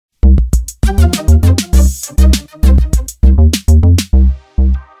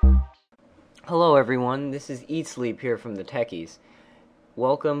Hello everyone, this is Eatsleep here from the Techies.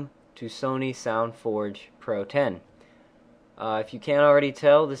 Welcome to Sony SoundForge Pro 10. If you can't already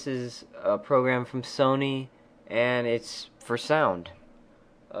tell, this is a program from Sony and it's for sound.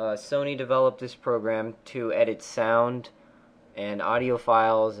 Sony developed this program to edit sound and audio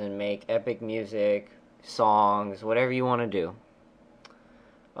files and make epic music, songs, whatever you want to do.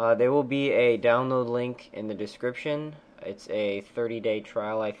 There will be a download link in the description. It's a 30-day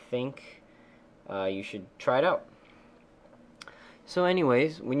trial, I think. You should try it out. So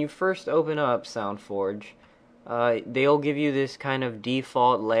anyways, when you first open up SoundForge, they'll give you this kind of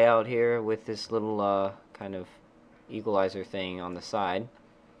default layout here with this little kind of equalizer thing on the side.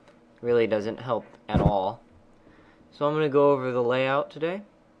 Really doesn't help at all. So I'm going to go over the layout today.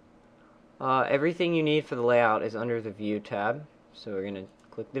 Everything you need for the layout is under the View tab. So we're going to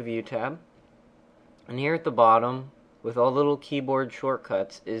click the View tab. And here at the bottom, with all the little keyboard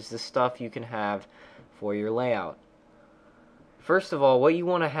shortcuts, is the stuff you can have for your layout. First of all, what you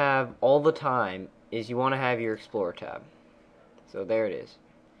want to have all the time is you want to have your Explorer tab. So there it is.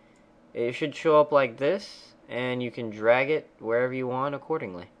 It should show up like this, and you can drag it wherever you want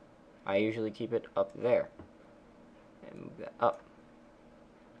accordingly. I usually keep it up there. And move that up.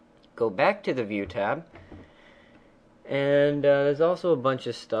 Go back to the View tab. And there's also a bunch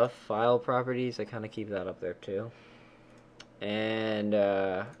of stuff. File properties, I kind of keep that up there too. And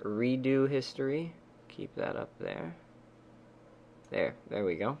redo history, keep that up there. There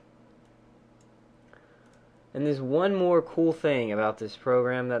we go. And there's one more cool thing about this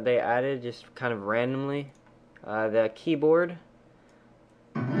program that they added just kind of randomly. The keyboard.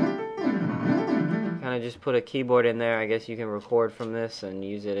 Kind of just put a keyboard in there. I guess you can record from this and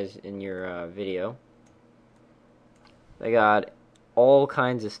use it as in your video. They got all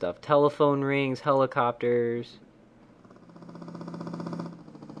kinds of stuff. Telephone rings, helicopters.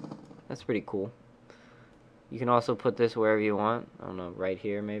 That's pretty cool. You can also put this wherever you want. I don't know, right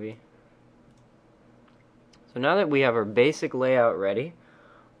here maybe. So now that we have our basic layout ready,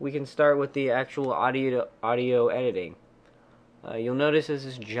 we can start with the actual audio editing. You'll notice there's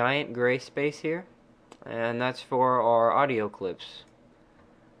this giant gray space here, and that's for our audio clips.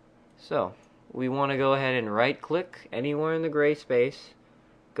 So we want to go ahead and right click anywhere in the gray space,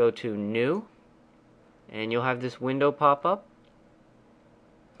 go to New, and you'll have this window pop up.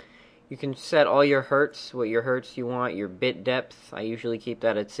 You can set all your hertz, what your hertz you want, your bit depth. I usually keep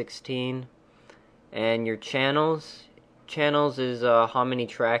that at 16. And your channels. Channels is how many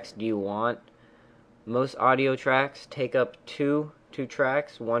tracks do you want. Most audio tracks take up two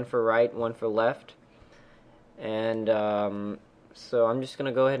tracks, one for right, one for left. And so I'm just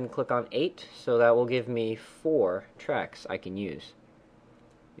going to go ahead and click on 8, so that will give me 4 tracks I can use.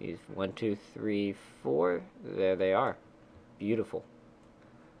 Use 1, 2, 3, 4. There they are. Beautiful.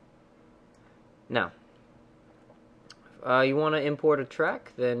 Now, if you want to import a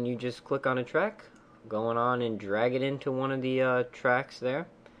track, then you just click on a track, go on and drag it into one of the tracks there,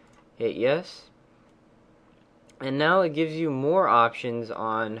 hit yes, and now it gives you more options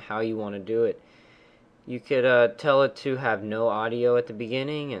on how you want to do it. You could tell it to have no audio at the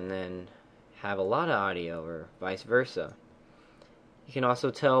beginning and then have a lot of audio, or vice versa. You can also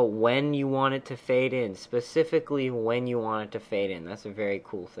tell when you want it to fade in, specifically when you want it to fade in. That's a very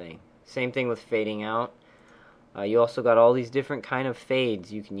cool thing. Same thing with fading out. You also got all these different kind of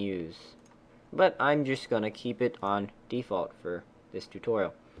fades you can use. But I'm just going to keep it on default for this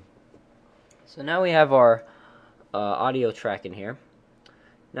tutorial. So now we have our audio track in here.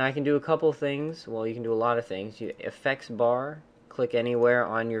 Now I can do a couple things. Well, you can do a lot of things. Effects bar. Click anywhere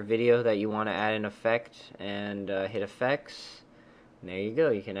on your video that you want to add an effect and hit effects. And there you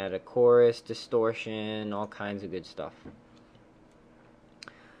go. You can add a chorus, distortion, all kinds of good stuff.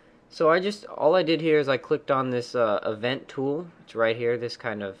 So all I did here is I clicked on this event tool. It's right here, this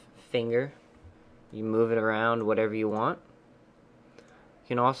kind of finger. You move it around whatever you want. You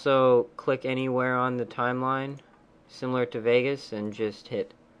can also click anywhere on the timeline, similar to Vegas, and just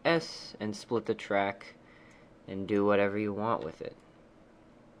hit S and split the track and do whatever you want with it.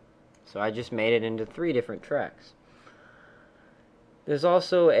 So I just made it into 3 different tracks. There's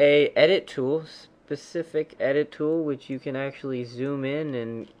also a edit tool, specific edit tool, which you can actually zoom in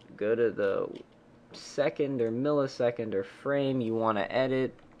and go to the second or millisecond or frame you want to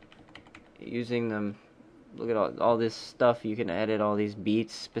edit using them. Look at all this stuff you can edit, all these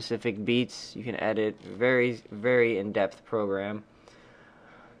beats, specific beats you can edit. Very, very in-depth program.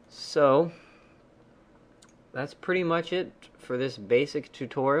 So that's pretty much it for this basic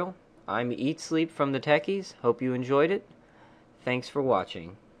tutorial. I'm Eatsleep from the Techies. Hope you enjoyed it. Thanks for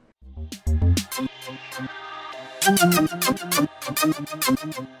watching.